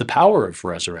broadcasts the power of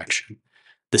resurrection.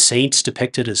 The saints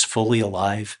depicted as fully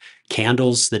alive,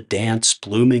 candles that dance,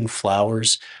 blooming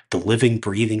flowers, the living,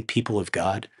 breathing people of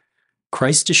God.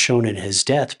 Christ is shown in his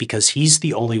death because he's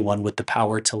the only one with the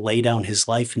power to lay down his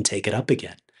life and take it up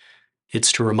again.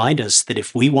 It's to remind us that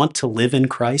if we want to live in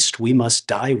Christ, we must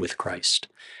die with Christ.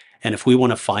 And if we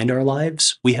want to find our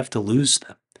lives, we have to lose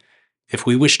them. If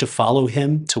we wish to follow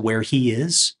him to where he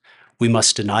is, we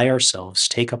must deny ourselves,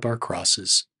 take up our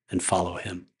crosses, and follow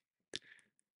him.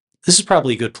 This is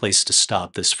probably a good place to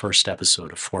stop this first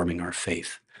episode of Forming Our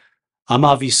Faith. I'm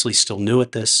obviously still new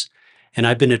at this, and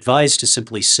I've been advised to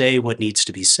simply say what needs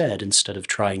to be said instead of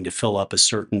trying to fill up a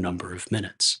certain number of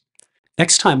minutes.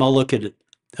 Next time, I'll look at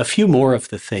a few more of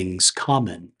the things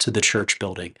common to the church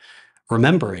building,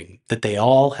 remembering that they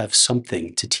all have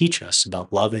something to teach us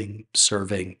about loving,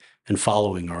 serving, and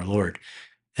following our Lord.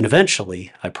 And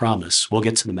eventually, I promise, we'll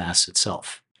get to the Mass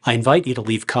itself. I invite you to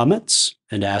leave comments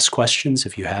and ask questions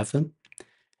if you have them.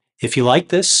 If you like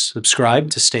this, subscribe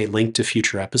to stay linked to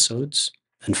future episodes.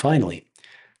 And finally,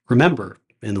 remember,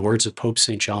 in the words of Pope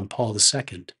St. John Paul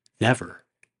II, never,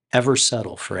 ever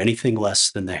settle for anything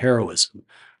less than the heroism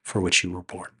for which you were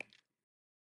born.